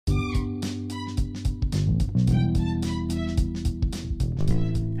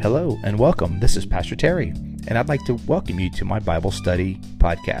Hello and welcome. This is Pastor Terry, and I'd like to welcome you to my Bible study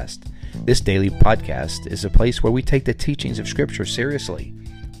podcast. This daily podcast is a place where we take the teachings of Scripture seriously,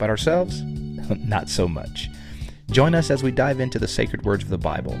 but ourselves, not so much. Join us as we dive into the sacred words of the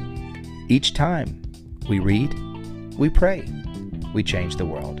Bible. Each time we read, we pray, we change the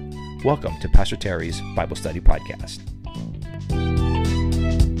world. Welcome to Pastor Terry's Bible Study Podcast.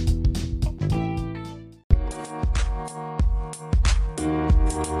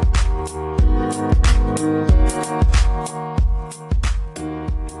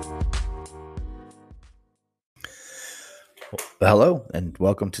 Hello, and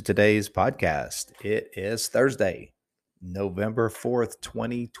welcome to today's podcast. It is Thursday, November 4th,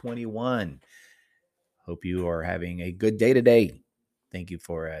 2021. Hope you are having a good day today. Thank you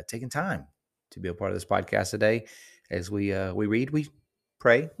for taking time to be a part of this podcast today. As we read, we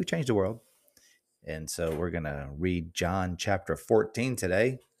pray, we change the world. And so we're going to read John chapter 14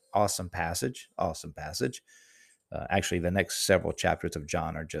 today. Awesome passage. Actually, the next several chapters of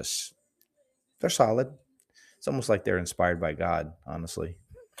John are they're solid. It's almost like they're inspired by God, honestly.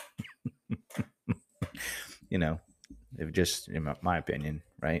 If just in my opinion,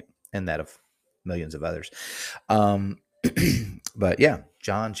 right? And that of millions of others. But yeah,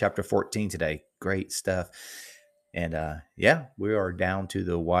 John chapter 14 today. Great stuff. And we are down to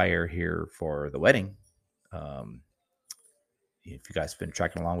the wire here for the wedding. If you guys have been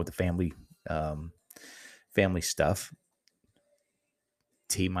tracking along with the family stuff,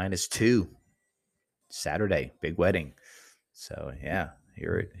 T-2, Saturday, big wedding. So yeah,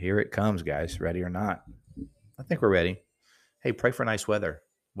 here it comes, guys. Ready or not? I think we're ready. Hey, pray for nice weather.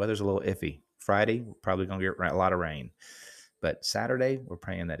 Weather's a little iffy. Friday, we're probably going to get a lot of rain. But Saturday, we're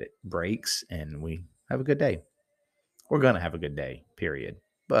praying that it breaks and we have a good day. We're going to have a good day, period.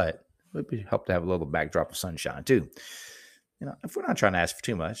 But it would help to have a little backdrop of sunshine, too. If we're not trying to ask for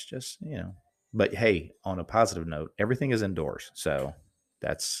too much, But hey, on a positive note, everything is indoors. So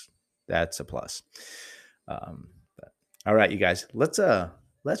that's a plus. All right, you guys, let's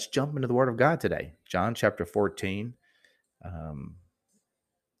jump into the Word of God today. John chapter 14.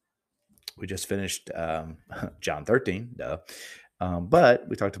 We just finished John 13, but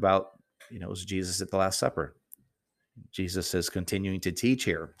we talked about, it was Jesus at the Last Supper. Jesus is continuing to teach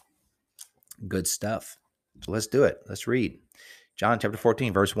here. Good stuff. So let's do it. Let's read. John chapter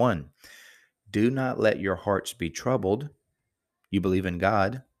 14, verse 1. Do not let your hearts be troubled. You believe in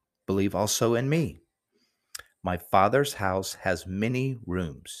God, believe also in me. My Father's house has many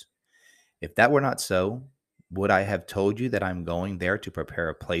rooms. If that were not so, would I have told you that I'm going there to prepare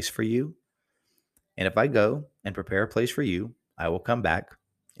a place for you? And if I go and prepare a place for you, I will come back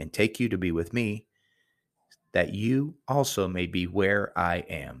and take you to be with me, that you also may be where I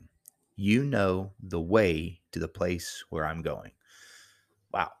am. You know the way to the place where I'm going.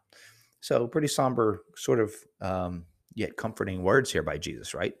 Wow. So pretty somber, sort of yet comforting words here by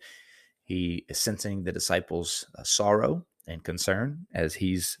Jesus, right? He is sensing the disciples' sorrow and concern as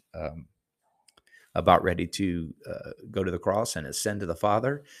he's about ready to go to the cross and ascend to the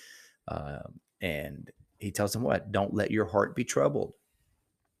Father. And he tells them what? Don't let your heart be troubled.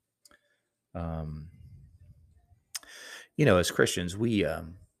 As Christians, we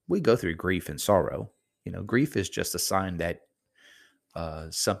go through grief and sorrow. Grief is just a sign that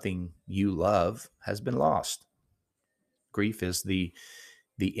something you love has been lost. Grief is the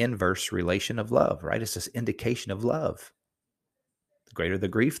inverse relation of love, right? It's this indication of love. The greater the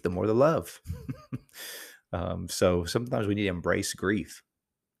grief, the more the love. So sometimes we need to embrace grief.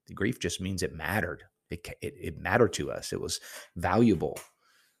 The grief just means it mattered. It mattered to us. It was valuable.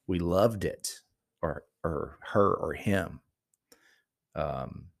 We loved it, or her or him.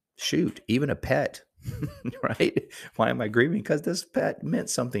 Even a pet, right? Why am I grieving? Because this pet meant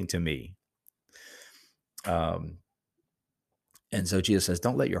something to me. And so Jesus says,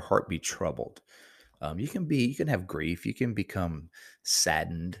 don't let your heart be troubled. You can have grief. You can become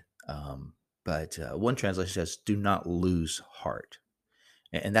saddened. But one translation says, do not lose heart.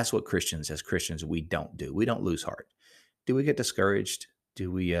 And that's what as Christians, we don't do. We don't lose heart. Do we get discouraged?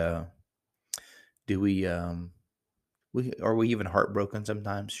 Are we even heartbroken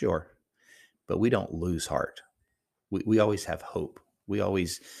sometimes? Sure. But we don't lose heart. We always have hope. We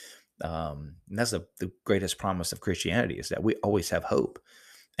always, and that's the greatest promise of Christianity, is that we always have hope,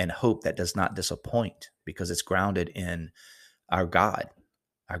 and hope that does not disappoint, because it's grounded in our God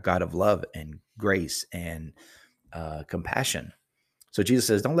of love and grace and compassion. So Jesus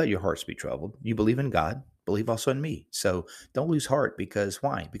says, don't let your hearts be troubled. You believe in God, believe also in me. So don't lose heart, because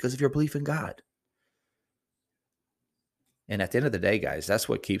why? Because of your belief in God. And at the end of the day, guys, that's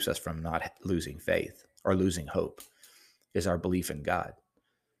what keeps us from not losing faith or losing hope, is our belief in God.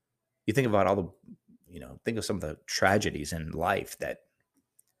 You think about all the, think of some of the tragedies in life that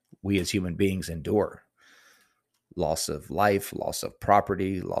we as human beings endure: loss of life, loss of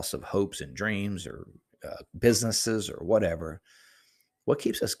property, loss of hopes and dreams, or businesses, or whatever. What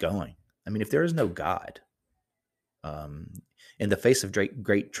keeps us going? I mean, if there is no God, um, in the face of great,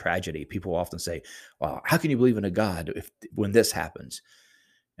 great tragedy, people often say, "Well, how can you believe in a God if when this happens?"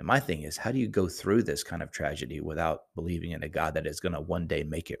 And my thing is, how do you go through this kind of tragedy without believing in a God that is going to one day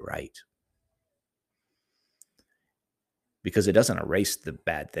make it right? Because it doesn't erase the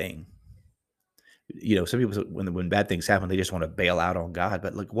bad thing. Some people, when bad things happen, they just want to bail out on God.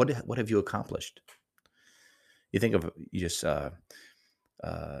 But like, what have you accomplished? You think of just uh,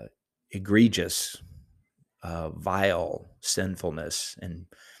 egregious, vile sinfulness and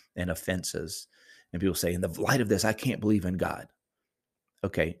offenses, and people say, in the light of this, I can't believe in God.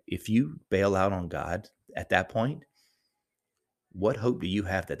 Okay, if you bail out on God at that point, what hope do you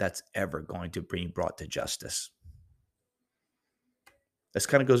have that that's ever going to be brought to justice? This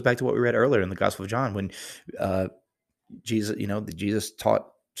kind of goes back to what we read earlier in the Gospel of John when uh, Jesus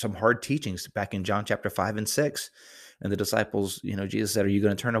taught some hard teachings back in John chapter 5 and 6. And the disciples, Jesus said, "Are you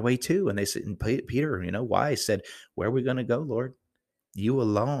going to turn away too?" And they said, and Peter, why? He said, "Where are we going to go, Lord? You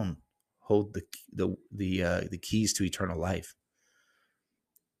alone hold the keys to eternal life."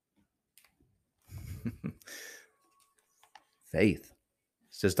 Faith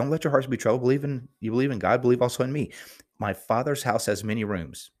says, "Don't let your hearts be troubled. You believe in God, believe also in me. My Father's house has many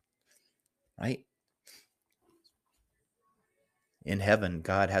rooms." Right? In heaven,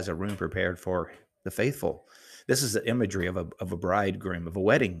 God has a room prepared for the faithful. This is the imagery of a bridegroom, of a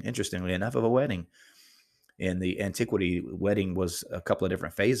wedding, interestingly enough, of a wedding. In the antiquity, wedding was a couple of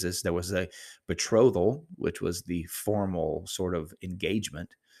different phases. There was a betrothal, which was the formal sort of engagement,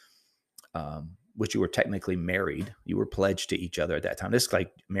 which you were technically married. You were pledged to each other at that time. This is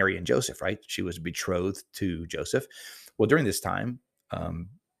like Mary and Joseph, right? She was betrothed to Joseph. Well, during this time,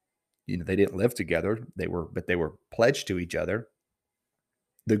 they didn't live together. They were pledged to each other.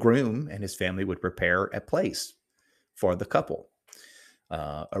 The groom and his family would prepare a place for the couple,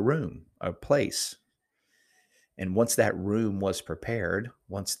 a room, a place. And once that room was prepared,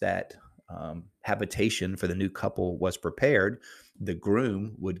 once that habitation for the new couple was prepared, the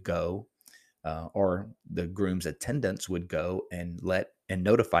groom would go, or the groom's attendants would go and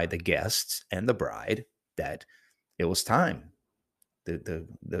notify the guests and the bride that it was time.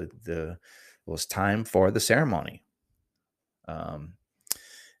 It was time for the ceremony.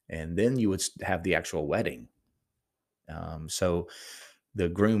 And then you would have the actual wedding. So the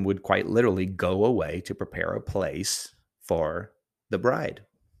groom would quite literally go away to prepare a place for the bride.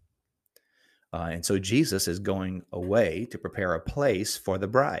 And so Jesus is going away to prepare a place for the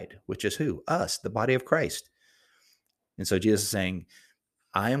bride, which is who? Us, the body of Christ. And so Jesus is saying,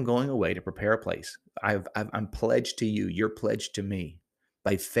 I am going away to prepare a place. I'm pledged to you. You're pledged to me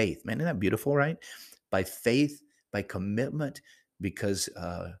by faith. Man, isn't that beautiful, right? By faith, by commitment, because,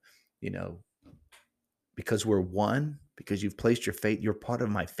 because we're one, because you've placed your faith, you're part of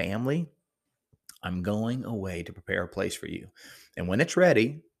my family. I'm going away to prepare a place for you. And when it's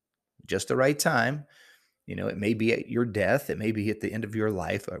ready, just the right time, it may be at your death, it may be at the end of your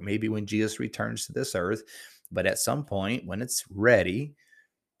life, or maybe when Jesus returns to this earth. But at some point, when it's ready,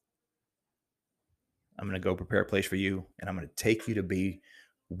 I'm going to go prepare a place for you, and I'm going to take you to be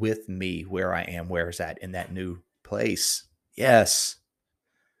with me where I am. Where is that? In that new place. Yes.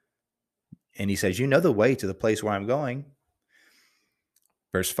 And he says, you know the way to the place where I'm going.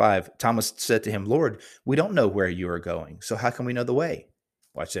 Verse 5, Thomas said to him, Lord, we don't know where you are going, so how can we know the way?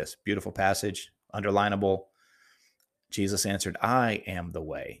 Watch this. Beautiful passage, underlinable. Jesus answered, I am the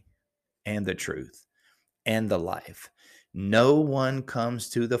way and the truth and the life. No one comes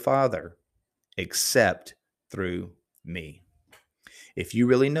to the Father except through me. If you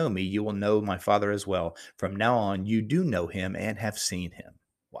really know me, you will know my Father as well. From now on, you do know him and have seen him.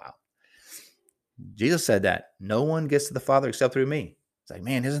 Wow. Jesus said that. No one gets to the Father except through me. It's like,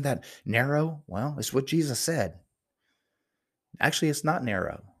 man, isn't that narrow? Well, it's what Jesus said. Actually, it's not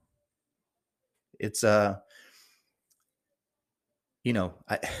narrow. It's,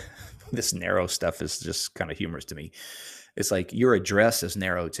 this narrow stuff is just kind of humorous to me. It's like your address is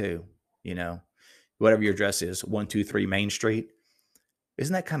narrow too, whatever your address is, 123 Main Street.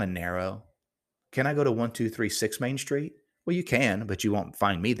 Isn't that kind of narrow? Can I go to 1236 Main Street? Well, you can, but you won't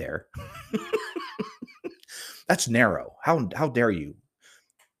find me there. That's narrow. How dare you?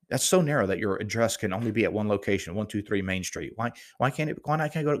 That's so narrow that your address can only be at one location, 123 Main Street. Why can't I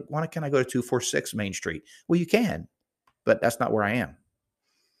go to 246 Main Street? Well, you can, but that's not where I am.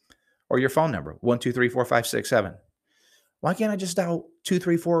 Or your phone number, 1234567. Why can't I just dial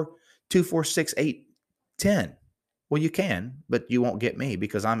 234 2, 4, 6, 8, 10. Well, you can, but you won't get me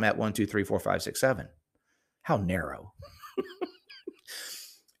because I'm at 1, 2, 3, 4, 5, 6, 7. How narrow.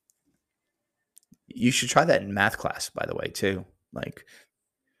 You should try that in math class, by the way, too. Like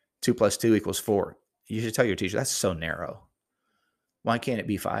 2 plus 2 equals 4. You should tell your teacher, that's so narrow. Why can't it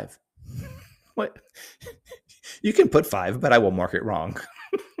be 5? What? You can put 5, but I will mark it wrong.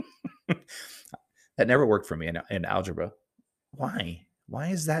 That never worked for me in algebra. Why? Why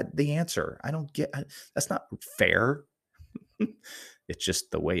is that the answer? I don't get. That's not fair. It's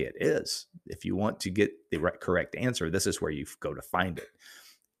just the way it is. If you want to get the correct answer, this is where you go to find it.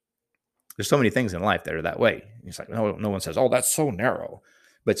 There's so many things in life that are that way. It's like, no one says, oh, that's so narrow.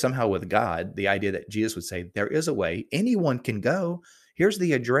 But somehow with God, the idea that Jesus would say, there is a way. Anyone can go. Here's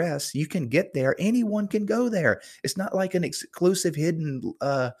the address. You can get there. Anyone can go there. It's not like an exclusive hidden,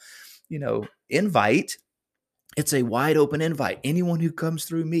 invite. It's a wide open invite. Anyone who comes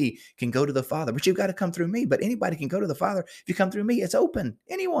through me can go to the Father. But you've got to come through me. But anybody can go to the Father. If you come through me, it's open.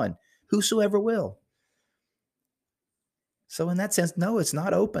 Anyone, whosoever will. So in that sense, no, it's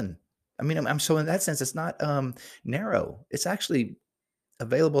not open. I mean, so in that sense, it's not narrow. It's actually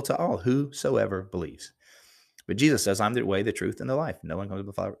available to all, whosoever believes. But Jesus says, I'm the way, the truth, and the life. No one comes to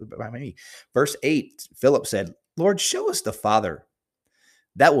the Father by me. Verse 8, Philip said, Lord, show us the Father.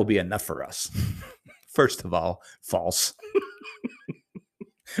 That will be enough for us. First of all, false.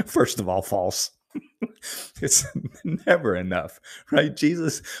 First of all, false. It's never enough, right?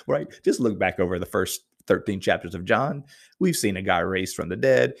 Jesus, right? Just look back over the first 13 chapters of John. We've seen a guy raised from the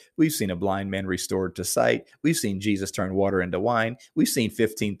dead. We've seen a blind man restored to sight. We've seen Jesus turn water into wine. We've seen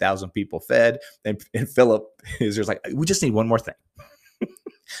 15,000 people fed. And Philip is just like, we just need one more thing.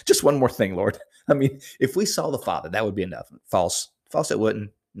 Just one more thing, Lord. I mean, if we saw the Father, that would be enough. False. False, it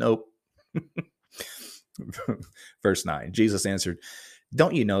wouldn't. Nope. Verse 9, Jesus answered,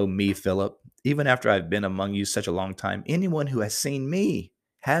 don't you know me, Philip? Even after I've been among you such a long time, anyone who has seen me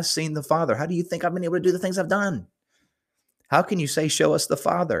has seen the Father. How do you think I've been able to do the things I've done? How can you say, show us the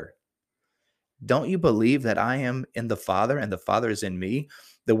Father? Don't you believe that I am in the Father and the Father is in me?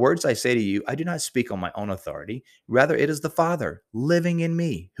 The words I say to you, I do not speak on my own authority. Rather, it is the Father living in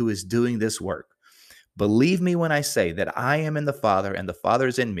me who is doing this work. Believe me when I say that I am in the Father and the Father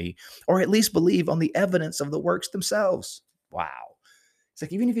is in me, or at least believe on the evidence of the works themselves. Wow. It's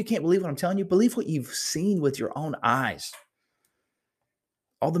like, even if you can't believe what I'm telling you, believe what you've seen with your own eyes.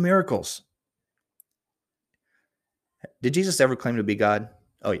 All the miracles. Did Jesus ever claim to be God?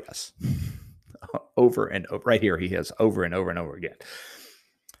 Oh, yes. Over and over. Right here, he has over and over and over again.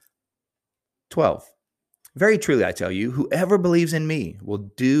 12. Very truly, I tell you, whoever believes in me will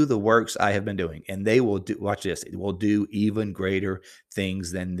do the works I have been doing, and they will do, watch this, it will do even greater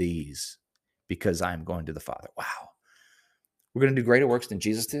things than these, because I'm going to the Father. Wow. We're going to do greater works than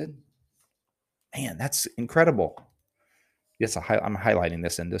Jesus did? Man, that's incredible. Yes, I'm highlighting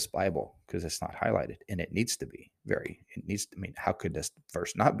this in this Bible because it's not highlighted, and it needs to be how could this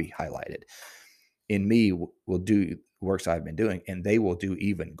verse not be highlighted? In me will do works I've been doing, and they will do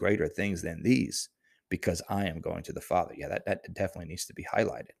even greater things than these, because I am going to the Father. Yeah, that definitely needs to be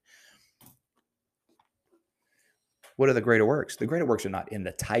highlighted. What are the greater works? The greater works are not in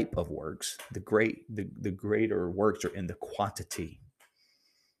the type of works. The greater works are in the quantity.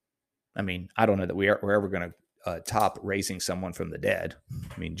 I mean, I don't know that we're ever going to top raising someone from the dead.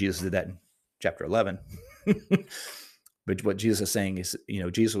 I mean, Jesus did that in chapter 11. But what Jesus is saying is,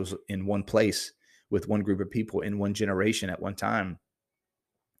 Jesus was in one place with one group of people in one generation at one time.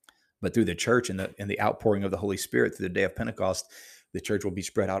 But through the church and the outpouring of the Holy Spirit through the day of Pentecost, the church will be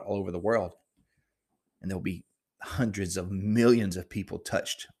spread out all over the world. And there'll be hundreds of millions of people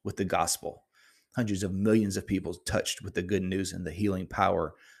touched with the gospel, hundreds of millions of people touched with the good news and the healing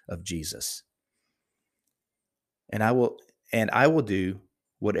power of Jesus. And I will do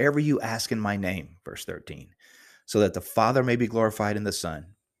whatever you ask in my name, verse 13, so that the Father may be glorified in the Son.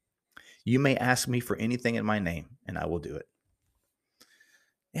 You may ask me for anything in my name, and I will do it.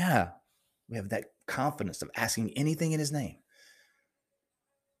 Yeah, we have that confidence of asking anything in his name.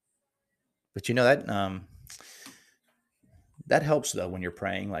 But that helps, though, when you're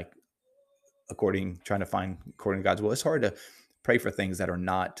praying, like trying to find according to God's will. It's hard to pray for things that are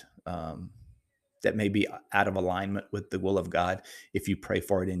not, that may be out of alignment with the will of God if you pray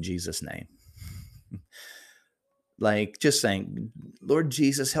for it in Jesus' name. Like just saying, Lord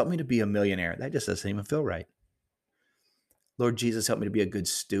Jesus, help me to be a millionaire. That just doesn't even feel right. Lord Jesus, help me to be a good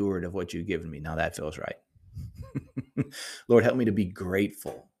steward of what you've given me. Now that feels right. Lord, help me to be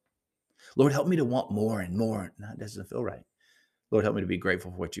grateful. Lord, help me to want more and more. No, that doesn't feel right. Lord, help me to be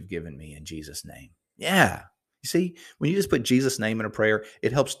grateful for what you've given me in Jesus' name. Yeah, You see, when you just put Jesus' name in a prayer,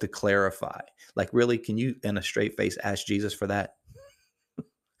 it helps to clarify. Like, really, can you, in a straight face, ask Jesus for that?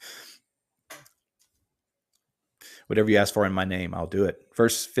 Whatever you ask for in my name, I'll do it.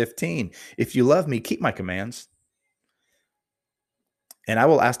 Verse 15, if you love me, keep my commands. And I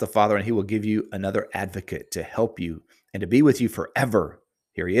will ask the Father, and he will give you another advocate to help you and to be with you forever.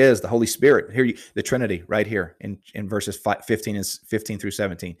 Here he is, the Holy Spirit. Here, the Trinity, right here in verses 15 through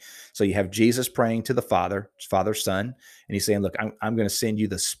 17. So you have Jesus praying to the Father, Son, and he's saying, look, I'm going to send you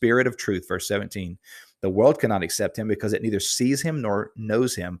the Spirit of truth, verse 17. The world cannot accept him because it neither sees him nor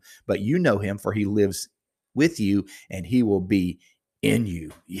knows him, but you know him, for he lives with you, and he will be in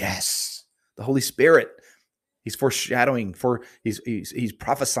you. Yes, the Holy Spirit. He's foreshadowing, he's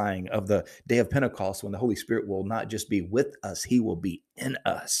prophesying of the day of Pentecost when the Holy Spirit will not just be with us, he will be in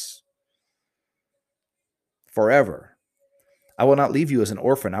us forever. I will not leave you as an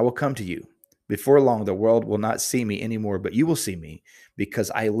orphan. I will come to you. Before long, the world will not see me anymore, but you will see me. Because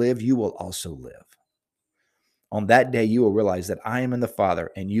I live, you will also live. On that day, you will realize that I am in the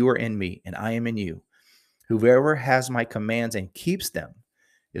Father, and you are in me, and I am in you. Whoever has my commands and keeps them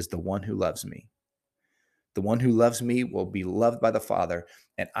is the one who loves me. The one who loves me will be loved by the Father,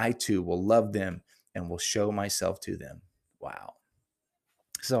 and I too will love them and will show myself to them. Wow.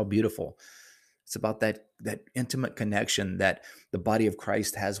 This is all beautiful. It's about that intimate connection that the body of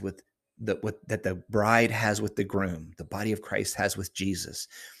Christ has that the bride has with the groom, the body of Christ has with Jesus,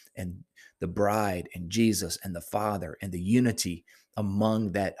 and the bride and Jesus and the Father, and the unity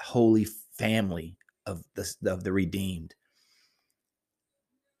among that holy family of the redeemed.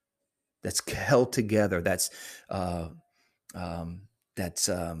 That's held together, that's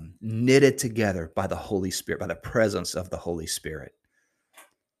knitted together by the Holy Spirit, by the presence of the Holy Spirit.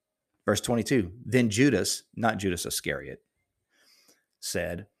 Verse 22, then Judas, not Judas Iscariot,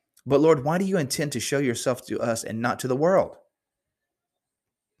 said, but Lord, why do you intend to show yourself to us and not to the world?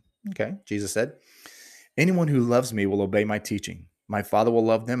 Okay, Jesus said, anyone who loves me will obey my teaching. My Father will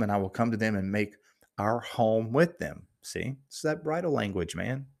love them, and I will come to them and make our home with them. See, it's that bridal language,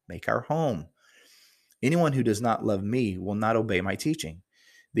 man. Make our home. Anyone who does not love me will not obey my teaching.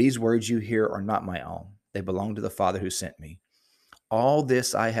 These words you hear are not my own. They belong to the Father who sent me. All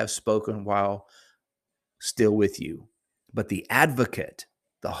this I have spoken while still with you. But the advocate,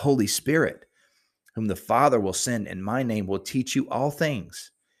 the Holy Spirit, whom the Father will send in my name, will teach you all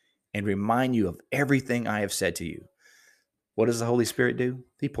things and remind you of everything I have said to you. What does the Holy Spirit do?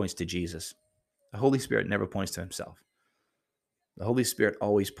 He points to Jesus. The Holy Spirit never points to himself. The Holy Spirit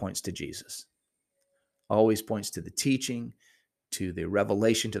always points to Jesus. Always points to the teaching, to the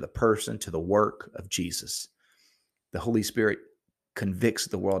revelation, to the person, to the work of Jesus. The Holy Spirit convicts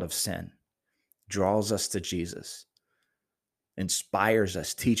the world of sin, draws us to Jesus, inspires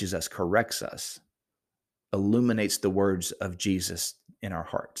us, teaches us, corrects us, illuminates the words of Jesus in our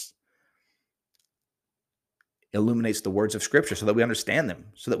hearts, illuminates the words of Scripture so that we understand them,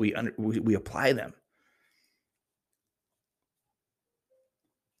 so that we apply them.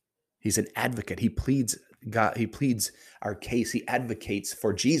 He's an advocate. He pleads God. He pleads our case. He advocates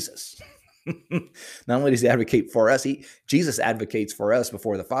for Jesus. Not only does he advocate for us, Jesus advocates for us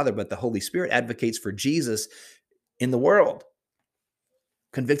before the Father, but the Holy Spirit advocates for Jesus in the world,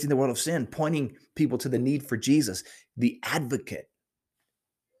 convicting the world of sin, pointing people to the need for Jesus. The advocate.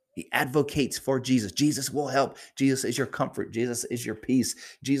 He advocates for Jesus. Jesus will help. Jesus is your comfort. Jesus is your peace.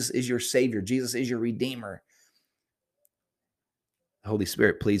 Jesus is your Savior. Jesus is your Redeemer. The Holy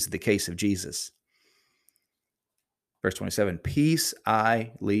Spirit pleads the case of Jesus. Verse 27, peace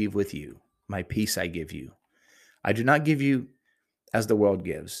I leave with you. My peace I give you. I do not give you as the world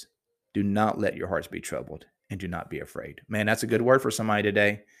gives. Do not let your hearts be troubled, and do not be afraid. Man, that's a good word for somebody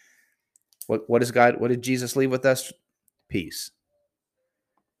today. What did Jesus leave with us? Peace.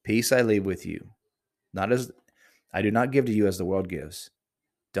 Peace I leave with you. Not as I do not give to you as the world gives.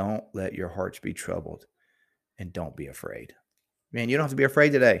 Don't let your hearts be troubled, and don't be afraid. Man, you don't have to be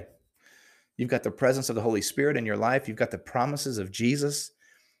afraid today. You've got the presence of the Holy Spirit in your life. You've got the promises of Jesus.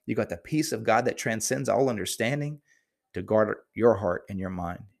 You've got the peace of God that transcends all understanding to guard your heart and your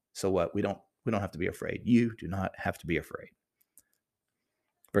mind. So what? We don't have to be afraid. You do not have to be afraid.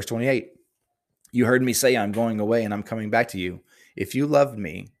 Verse 28, you heard me say I'm going away and I'm coming back to you. If you loved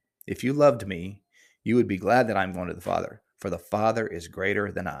me, you would be glad that I'm going to the Father, for the Father is greater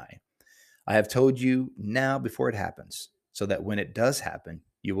than I. I have told you now before it happens, so that when it does happen,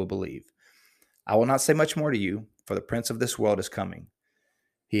 you will believe. I will not say much more to you, for the prince of this world is coming.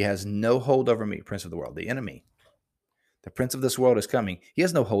 He has no hold over me, prince of the world, the enemy. The prince of this world is coming. He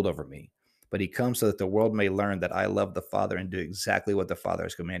has no hold over me, but he comes so that the world may learn that I love the Father and do exactly what the Father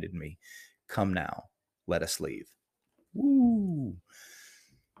has commanded me. Come now, let us leave. Woo!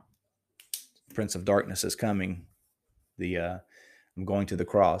 Prince of Darkness is coming. I'm going to the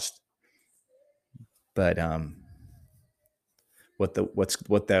cross. But what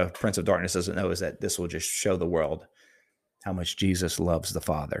the Prince of Darkness doesn't know is that this will just show the world how much Jesus loves the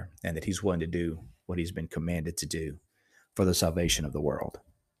Father and that he's willing to do what he's been commanded to do for the salvation of the world.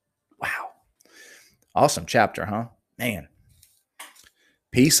 Wow. Awesome chapter, huh? Man.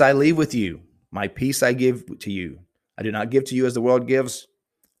 Peace I leave with you. My peace I give to you. I do not give to you as the world gives.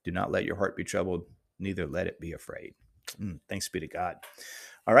 Do not let your heart be troubled, neither let it be afraid. Thanks be to God.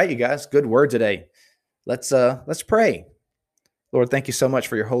 All right, you guys, good word today. Let's pray. Lord, thank you so much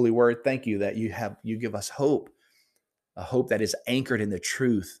for your holy word. Thank you that you give us hope, a hope that is anchored in the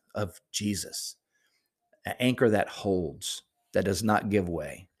truth of Jesus, an anchor that holds, that does not give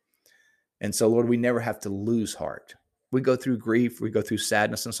way. And so, Lord, we never have to lose heart. We go through grief, we go through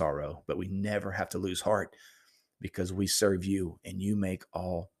sadness and sorrow, but we never have to lose heart because we serve you and you make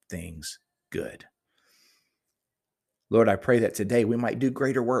all things good. Lord, I pray that today we might do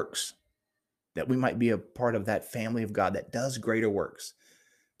greater works, that we might be a part of that family of God that does greater works,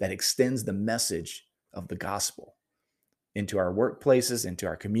 that extends the message of the gospel into our workplaces, into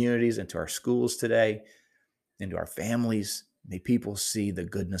our communities, into our schools today, into our families. May people see the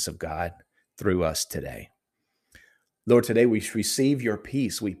goodness of God through us today. Lord, today we receive your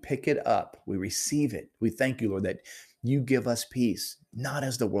peace. We pick it up. We receive it. We thank you, Lord, that you give us peace, not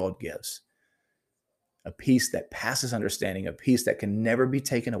as the world gives. A peace that passes understanding, a peace that can never be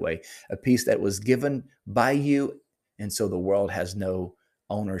taken away, a peace that was given by you, and so the world has no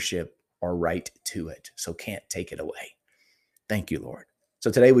ownership or right to it, so can't take it away. Thank you, Lord. So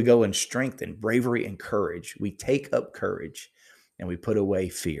today we go in strength and bravery and courage. We take up courage and we put away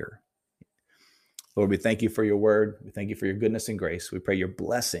fear. Lord, we thank you for your word. We thank you for your goodness and grace. We pray your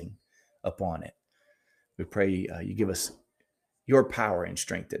blessing upon it. We pray you give us your power and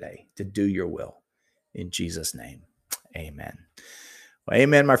strength today to do your will. In Jesus' name, amen. Well,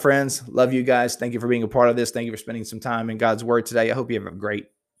 amen, my friends. Love you guys. Thank you for being a part of this. Thank you for spending some time in God's word today. I hope you have a great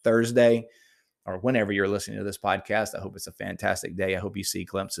Thursday or whenever you're listening to this podcast. I hope it's a fantastic day. I hope you see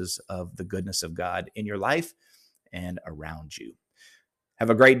glimpses of the goodness of God in your life and around you. Have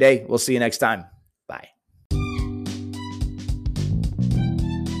a great day. We'll see you next time. Bye.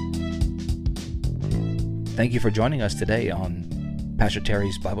 Thank you for joining us today on Pastor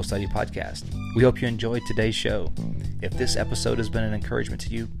Terry's Bible Study Podcast. We hope you enjoyed today's show. If this episode has been an encouragement to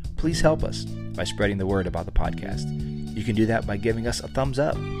you, please help us by spreading the word about the podcast. You can do that by giving us a thumbs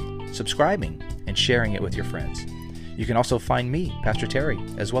up, subscribing, and sharing it with your friends. You can also find me, Pastor Terry,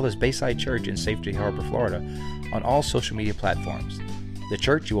 as well as Bayside Church in Safety Harbor, Florida, on all social media platforms. The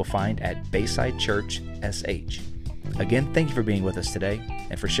church you will find at Bayside Church SH. Again, thank you for being with us today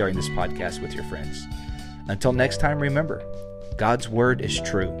and for sharing this podcast with your friends. Until next time, remember, God's word is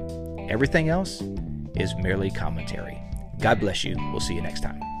true. Everything else is merely commentary. God bless you. We'll see you next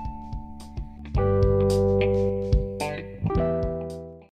time.